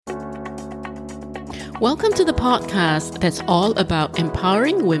Welcome to the podcast that's all about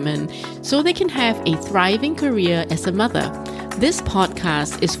empowering women so they can have a thriving career as a mother. This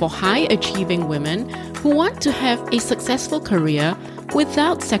podcast is for high-achieving women who want to have a successful career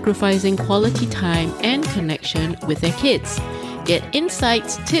without sacrificing quality time and connection with their kids. Get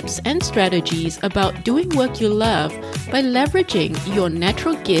insights, tips, and strategies about doing work you love by leveraging your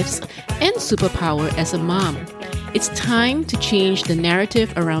natural gifts and superpower as a mom. It's time to change the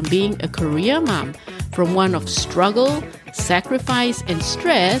narrative around being a career mom from one of struggle, sacrifice, and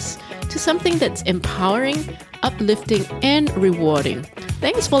stress to something that's empowering, uplifting, and rewarding.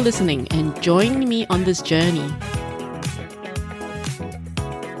 Thanks for listening and joining me on this journey.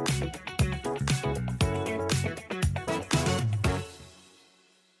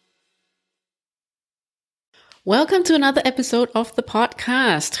 Welcome to another episode of the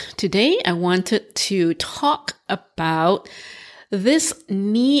podcast. Today, I wanted to talk about this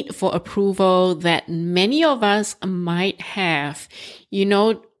need for approval that many of us might have. You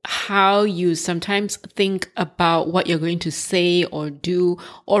know how you sometimes think about what you're going to say or do,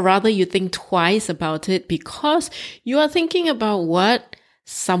 or rather you think twice about it because you are thinking about what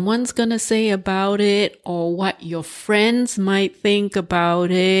someone's gonna say about it, or what your friends might think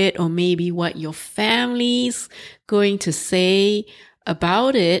about it, or maybe what your family's going to say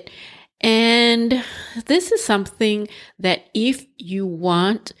about it. And this is something that if you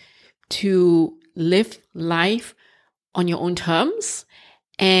want to live life on your own terms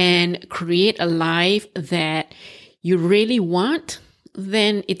and create a life that you really want,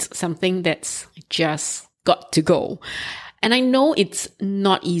 then it's something that's just got to go. And I know it's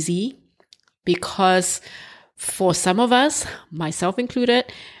not easy because for some of us, myself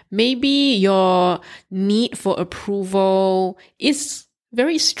included, maybe your need for approval is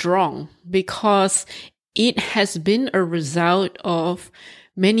very strong because it has been a result of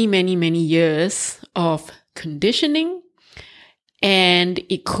many years of conditioning, and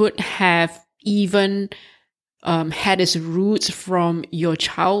it could have even had its roots from your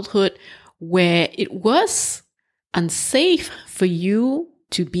childhood where it was unsafe for you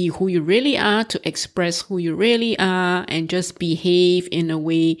to be who you really are, to express who you really are, and just behave in a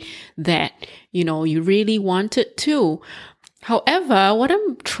way that, you really wanted to. However, what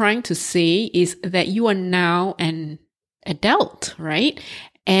I'm trying to say is that you are now an adult, right?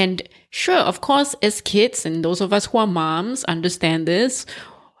 And sure, of course, as kids, and those of us who are moms understand this,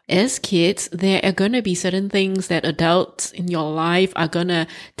 as kids, there are going to be certain things that adults in your life are going to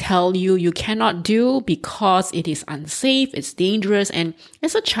tell you you cannot do because it is unsafe, it's dangerous. And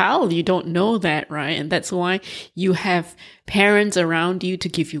as a child, you don't know that, right? And that's why you have parents around you to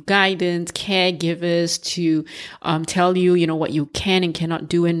give you guidance, caregivers to tell you, what you can and cannot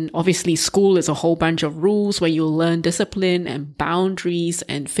do. And obviously, school is a whole bunch of rules where you learn discipline and boundaries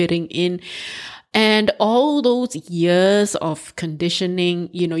and fitting in. And all those years of conditioning,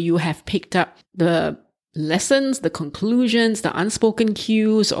 you have picked up the lessons, the conclusions, the unspoken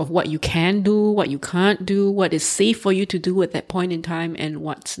cues of what you can do, what you can't do, what is safe for you to do at that point in time and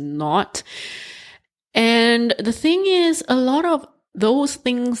what's not. And the thing is, a lot of those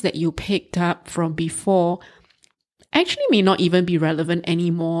things that you picked up from before actually may not even be relevant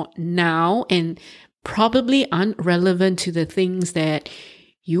anymore now, and probably aren't relevant to the things that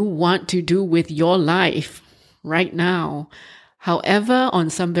you want to do with your life right now. However, on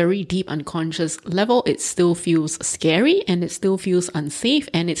some very deep unconscious level, it still feels scary and it still feels unsafe,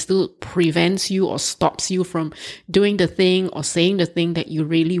 and it still prevents you or stops you from doing the thing or saying the thing that you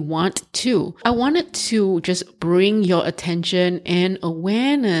really want to. I wanted to just bring your attention and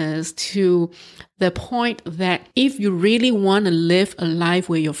awareness to the point that if you really want to live a life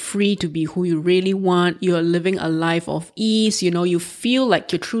where you're free to be who you really want, you're living a life of ease, you feel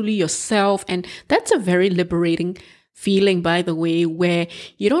like you're truly yourself. And that's a very liberating feeling, by the way, where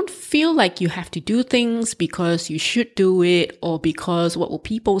you don't feel like you have to do things because you should do it, or because what will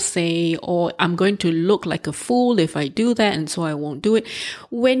people say, or I'm going to look like a fool if I do that and so I won't do it.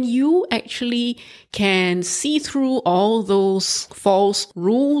 When you actually can see through all those false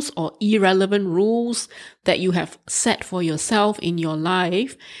rules or irrelevant rules that you have set for yourself in your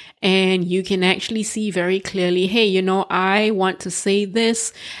life, and you can actually see very clearly, hey, I want to say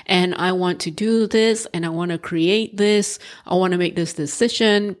this, and I want to do this, and I want to create this. I want to make this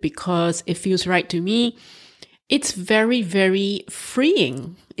decision because it feels right to me. It's very, very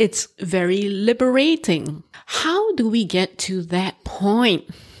freeing. It's very liberating. How do we get to that point?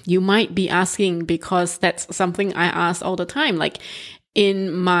 You might be asking, because that's something I ask all the time. Like,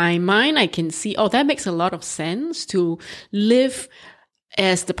 in my mind, I can see, that makes a lot of sense to live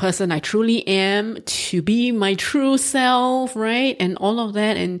as the person I truly am, to be my true self, right? And all of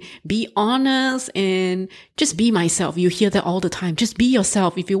that, and be honest and just be myself. You hear that all the time. Just be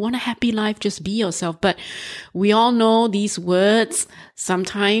yourself. If you want a happy life, just be yourself. But we all know these words,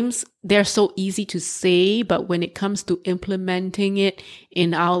 sometimes they're so easy to say, but when it comes to implementing it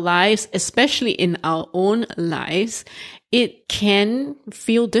in our lives, especially in our own lives, it can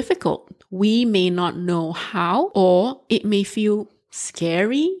feel difficult. We may not know how, or it may feel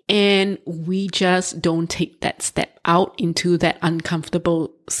scary, and we just don't take that step out into that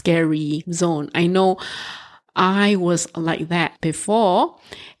uncomfortable, scary zone. I know I was like that before.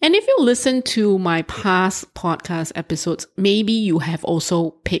 And if you listen to my past podcast episodes, maybe you have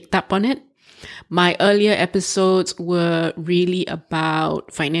also picked up on it. My earlier episodes were really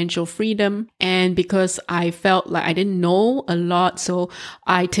about financial freedom. And because I felt like I didn't know a lot, so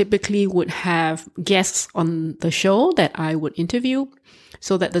I typically would have guests on the show that I would interview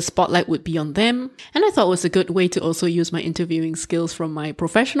so that the spotlight would be on them. And I thought it was a good way to also use my interviewing skills from my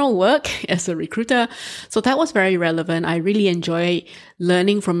professional work as a recruiter. So that was very relevant. I really enjoy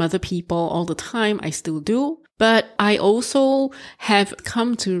learning from other people all the time. I still do. But I also have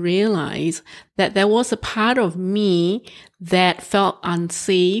come to realize that there was a part of me that felt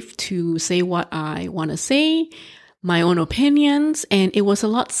unsafe to say what I want to say, my own opinions, and it was a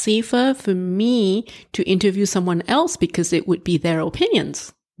lot safer for me to interview someone else because it would be their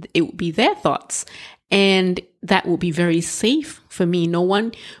opinions. It would be their thoughts. And that would be very safe for me. No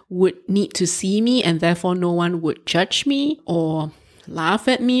one would need to see me, and therefore no one would judge me or laugh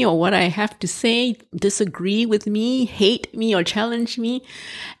at me or what I have to say, disagree with me, hate me or challenge me.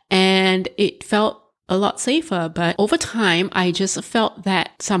 And it felt a lot safer. But over time, I just felt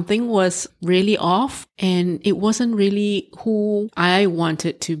that something was really off and it wasn't really who I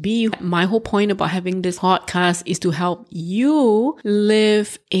wanted to be. My whole point about having this podcast is to help you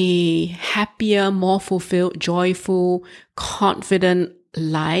live a happier, more fulfilled, joyful, confident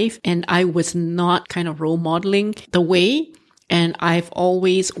life. And I was not kind of role modeling the way. And I've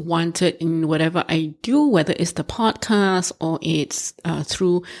always wanted in whatever I do, whether it's the podcast or it's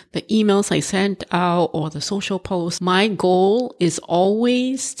through the emails I send out or the social posts, my goal is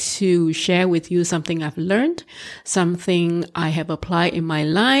always to share with you something I've learned, something I have applied in my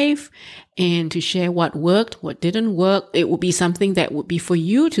life, and to share what worked, what didn't work. It would be something that would be for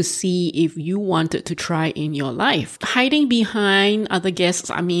you to see if you wanted to try in your life. Hiding behind other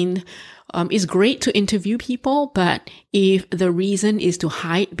guests, it's great to interview people, but if the reason is to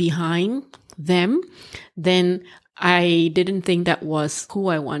hide behind them, then I didn't think that was who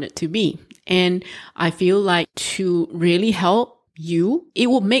I wanted to be. And I feel like to really help you, it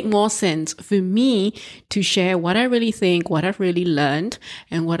would make more sense for me to share what I really think, what I've really learned,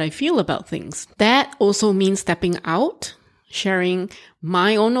 and what I feel about things. That also means stepping out, sharing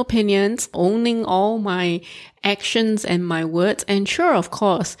my own opinions, owning all my actions and my words. And sure, of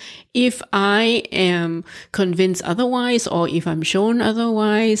course, if I am convinced otherwise or if I'm shown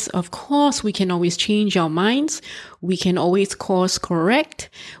otherwise, of course, we can always change our minds. We can always course correct.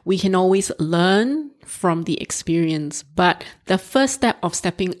 We can always learn from the experience. But the first step of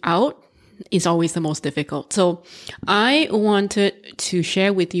stepping out is always the most difficult. So I wanted to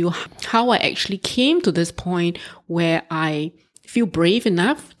share with you how I actually came to this point where I feel brave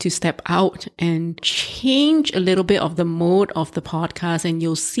enough to step out and change a little bit of the mode of the podcast. And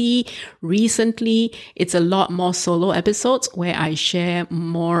you'll see recently it's a lot more solo episodes where I share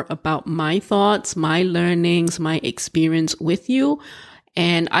more about my thoughts, my learnings, my experience with you.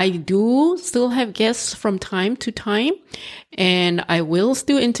 And I do still have guests from time to time, and I will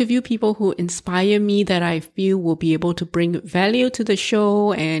still interview people who inspire me that I feel will be able to bring value to the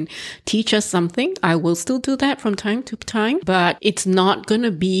show and teach us something. I will still do that from time to time, but it's not going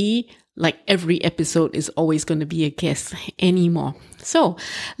to be like every episode is always going to be a guest anymore. So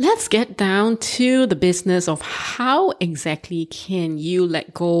let's get down to the business of how exactly can you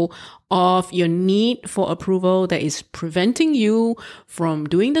let go of your need for approval that is preventing you from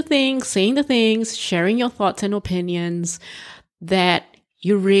doing the things, saying the things, sharing your thoughts and opinions that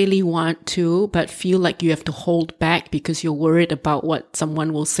you really want to, but feel like you have to hold back because you're worried about what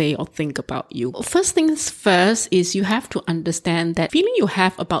someone will say or think about you. First things first is you have to understand that feeling you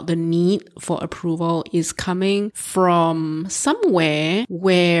have about the need for approval is coming from somewhere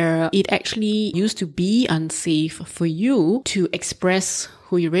where it actually used to be unsafe for you to express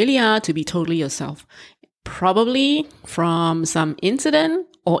who you really are, to be totally yourself. Probably from some incident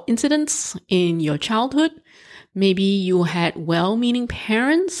or incidents in your childhood. Maybe you had well-meaning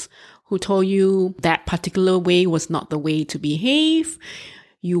parents who told you that particular way was not the way to behave.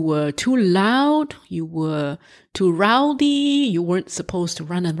 You were too loud. You were too rowdy, you weren't supposed to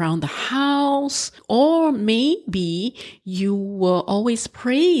run around the house, or maybe you were always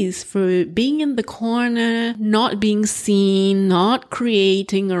praised for being in the corner, not being seen, not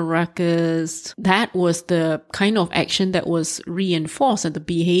creating a ruckus. That was the kind of action that was reinforced and the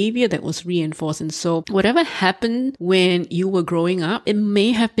behavior that was reinforced. And so whatever happened when you were growing up, it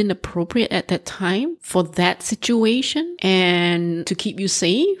may have been appropriate at that time for that situation and to keep you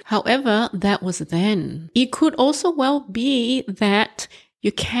safe. However, that was then. It could also well be that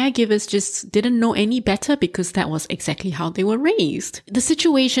your caregivers just didn't know any better because that was exactly how they were raised. The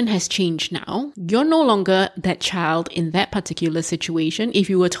situation has changed now. You're no longer that child in that particular situation. If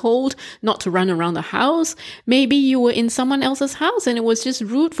you were told not to run around the house, maybe you were in someone else's house and it was just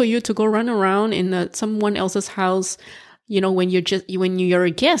rude for you to go run around in someone else's house, when you're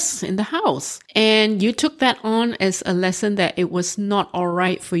a guest in the house. And you took that on as a lesson that it was not all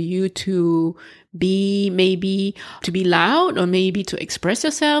right for you to be loud, or maybe to express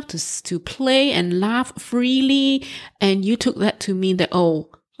yourself, to play and laugh freely. And you took that to mean that, oh,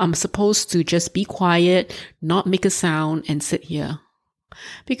 I'm supposed to just be quiet, not make a sound, and sit here.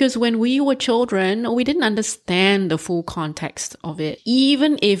 Because when we were children, we didn't understand the full context of it.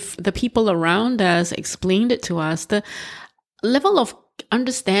 Even if the people around us explained it to us, the level of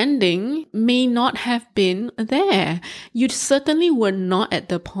understanding may not have been there. You certainly were not at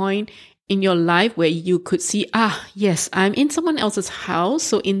the point in your life where you could see, yes, I'm in someone else's house.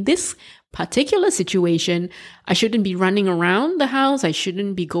 So in this particular situation, I shouldn't be running around the house. I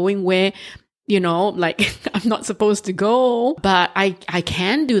shouldn't be going where, I'm not supposed to go. But I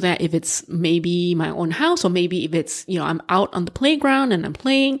can do that if it's maybe my own house, or maybe if it's, I'm out on the playground and I'm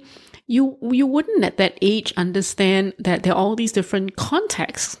playing. You wouldn't at that age understand that there are all these different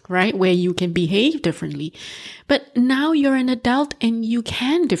contexts, right, where you can behave differently. But now you're an adult and you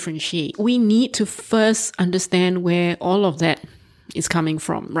can differentiate. We need to first understand where all of that is coming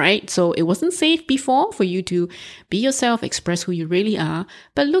from, right? So it wasn't safe before for you to be yourself, express who you really are.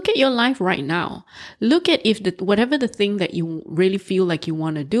 But look at your life right now. Look at whatever the thing that you really feel like you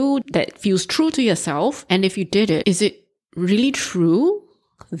want to do that feels true to yourself. And if you did it, is it really true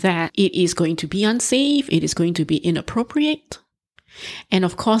that it is going to be unsafe? It is going to be inappropriate? And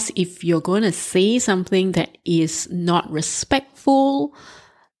of course, if you're going to say something that is not respectful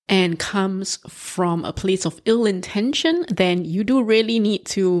and comes from a place of ill intention, then you do really need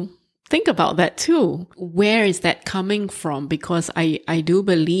to think about that too. Where is that coming from? Because I do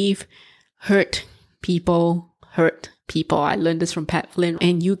believe hurt people. I learned this from Pat Flynn.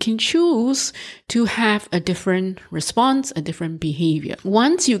 And you can choose to have a different response, a different behavior.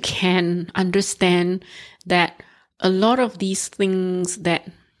 Once you can understand that a lot of these things that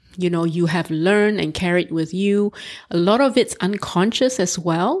you have learned and carried with you, a lot of it's unconscious as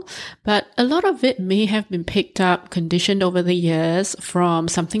well, but a lot of it may have been picked up, conditioned over the years from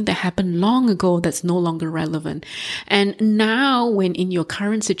something that happened long ago that's no longer relevant. And now when in your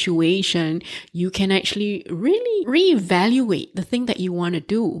current situation, you can actually really reevaluate the thing that you want to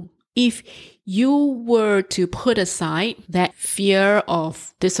do. If you were to put aside that fear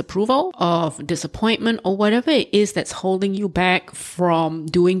of disapproval, of disappointment, or whatever it is that's holding you back from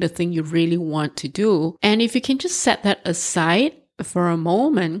doing the thing you really want to do, and if you can just set that aside for a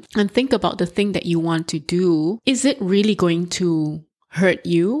moment and think about the thing that you want to do, is it really going to hurt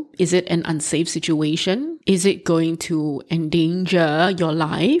you? Is it an unsafe situation? Is it going to endanger your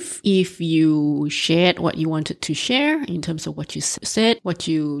life if you shared what you wanted to share in terms of what you said, what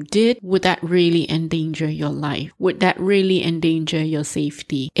you did? Would that really endanger your life? Would that really endanger your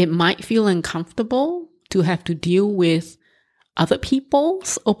safety? It might feel uncomfortable to have to deal with other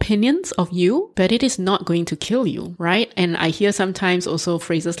people's opinions of you, but it is not going to kill you, right? And I hear sometimes also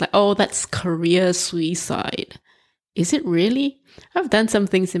phrases like, oh, that's career suicide. Is it really? I've done some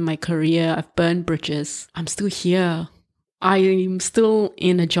things in my career. I've burned bridges. I'm still here. I'm still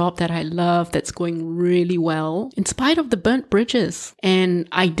in a job that I love, that's going really well, in spite of the burnt bridges. And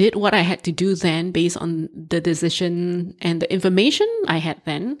I did what I had to do then based on the decision and the information I had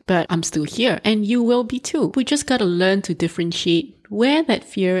then, but I'm still here. And you will be too. We just got to learn to differentiate where that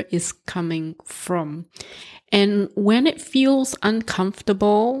fear is coming from. And when it feels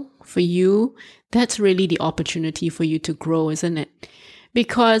uncomfortable for you, that's really the opportunity for you to grow, isn't it?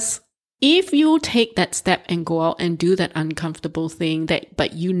 Because if you take that step and go out and do that uncomfortable thing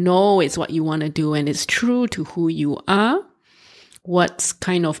but you know it's what you want to do and it's true to who you are, what's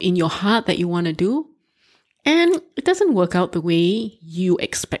kind of in your heart that you want to do, and it doesn't work out the way you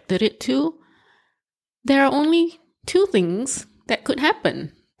expected it to, there are only two things that could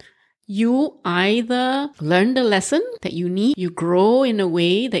happen. You either learn the lesson that you need, you grow in a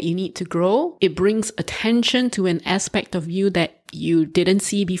way that you need to grow. It brings attention to an aspect of you that you didn't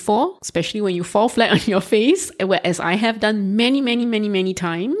see before, especially when you fall flat on your face, as I have done many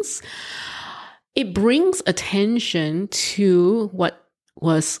times. It brings attention to what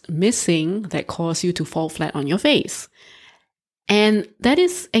was missing that caused you to fall flat on your face. And that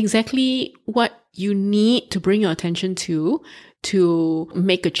is exactly what you need to bring your attention to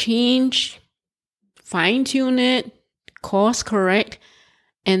make a change, fine-tune it, course correct,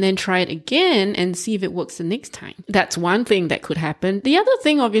 and then try it again and see if it works the next time. That's one thing that could happen. The other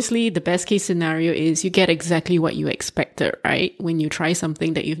thing, obviously, the best case scenario is you get exactly what you expected, right? When you try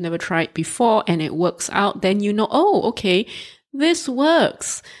something that you've never tried before and it works out, then you know, oh, okay, this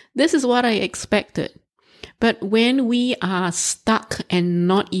works. This is what I expected. But when we are stuck and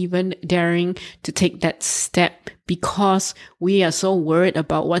not even daring to take that step because we are so worried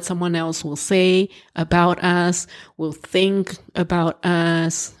about what someone else will say about us, will think about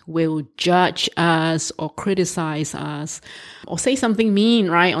us, will judge us or criticize us, or say something mean,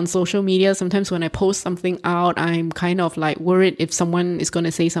 right? On social media, sometimes when I post something out, I'm kind of like worried if someone is going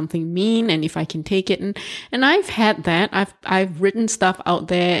to say something mean and if I can take it. And I've had that. I've written stuff out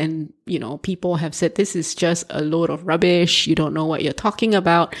there and, people have said, this is just a load of rubbish. You don't know what you're talking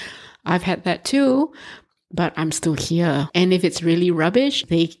about. I've had that too. But I'm still here. And if it's really rubbish,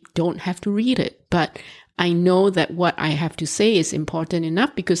 they don't have to read it. But I know that what I have to say is important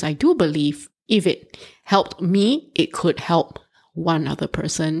enough because I do believe if it helped me, it could help one other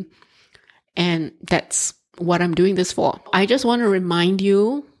person. And that's what I'm doing this for. I just want to remind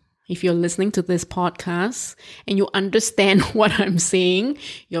you, if you're listening to this podcast and you understand what I'm saying,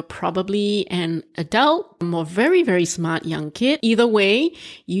 you're probably an adult or very, very smart young kid. Either way,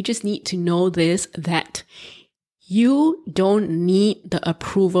 you just need to know this, that you don't need the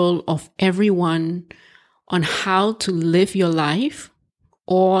approval of everyone on how to live your life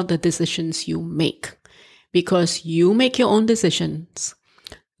or the decisions you make. Because you make your own decisions.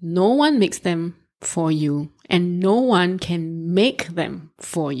 No one makes them for you. And no one can make them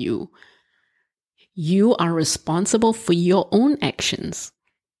for you. You are responsible for your own actions.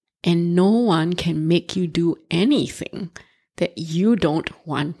 And no one can make you do anything that you don't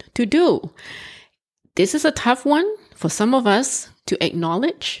want to do. This is a tough one for some of us to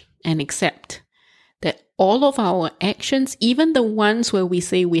acknowledge and accept that all of our actions, even the ones where we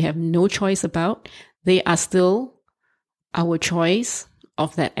say we have no choice about, they are still our choice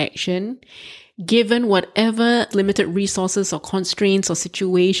of that action. Given whatever limited resources or constraints or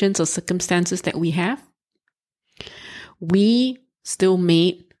situations or circumstances that we have, we still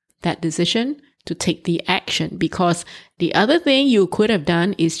made that decision to take the action, because the other thing you could have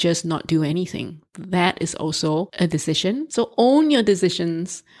done is just not do anything. That is also a decision. So own your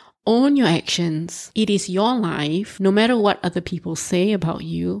decisions, own your actions. It is your life. No matter what other people say about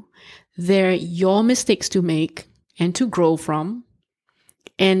you, they're your mistakes to make and to grow from.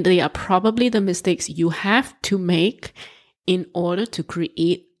 And they are probably the mistakes you have to make in order to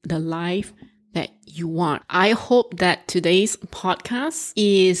create the life that you want. I hope that today's podcast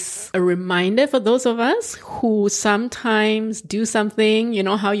is a reminder for those of us who sometimes do something, you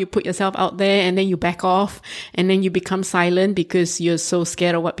know how you put yourself out there and then you back off and then you become silent because you're so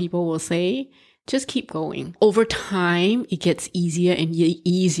scared of what people will say. Just keep going. Over time, it gets easier and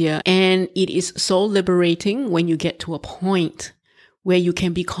easier. And it is so liberating when you get to a point where you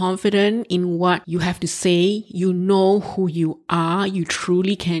can be confident in what you have to say. You know who you are. You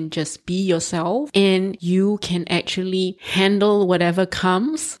truly can just be yourself, and you can actually handle whatever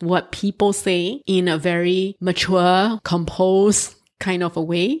comes, what people say, in a very mature, composed kind of a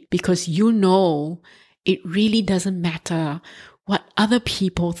way, because you know it really doesn't matter what other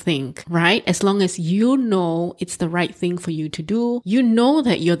people think, right? As long as you know it's the right thing for you to do, you know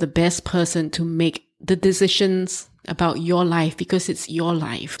that you're the best person to make the decisions about your life because it's your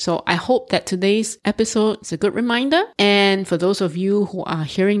life. So I hope that today's episode is a good reminder. And for those of you who are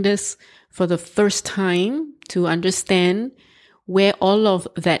hearing this for the first time, to understand where all of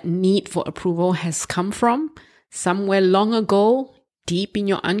that need for approval has come from, somewhere long ago, deep in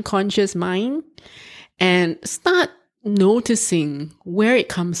your unconscious mind, and start noticing where it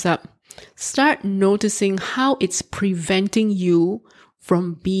comes up. Start noticing how it's preventing you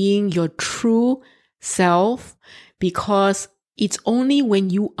from being your true self, because it's only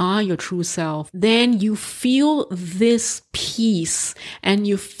when you are your true self, then you feel this peace and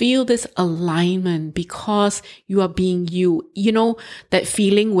you feel this alignment because you are being you. You know, that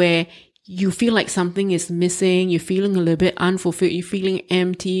feeling where you feel like something is missing, you're feeling a little bit unfulfilled, you're feeling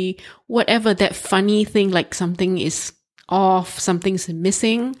empty, whatever, that funny thing, like something is off, something's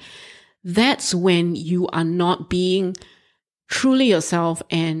missing. that's when you are not being truly yourself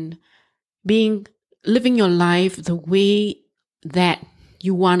and living your life the way that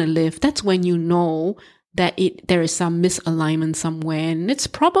you want to live. That's when you know that there is some misalignment somewhere, and it's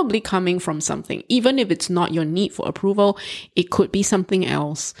probably coming from something. Even if it's not your need for approval, it could be something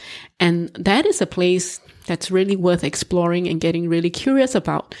else. And that is a place that's really worth exploring and getting really curious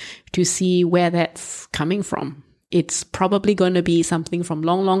about to see where that's coming from. It's probably going to be something from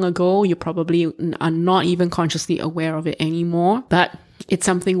long, long ago. You probably are not even consciously aware of it anymore, but it's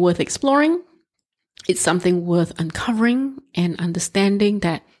something worth exploring. It's something worth uncovering and understanding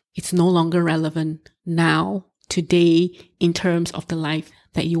that it's no longer relevant now, today, in terms of the life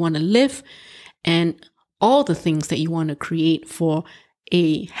that you want to live and all the things that you want to create for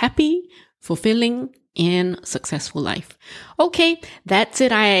a happy, fulfilling, and successful life. Okay, that's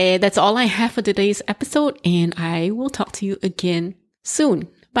it. That's all I have for today's episode, and I will talk to you again soon.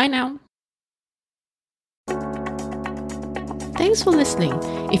 Bye now. Thanks for listening.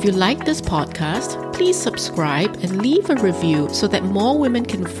 If you like this podcast, please subscribe and leave a review so that more women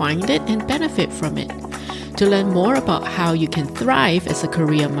can find it and benefit from it. To learn more about how you can thrive as a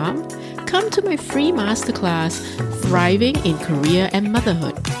career mom, come to my free masterclass, Thriving in Career and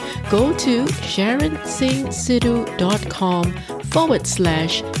Motherhood. Go to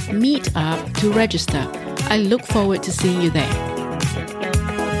SharonSinghSidhu.com/meetup to register. I look forward to seeing you there.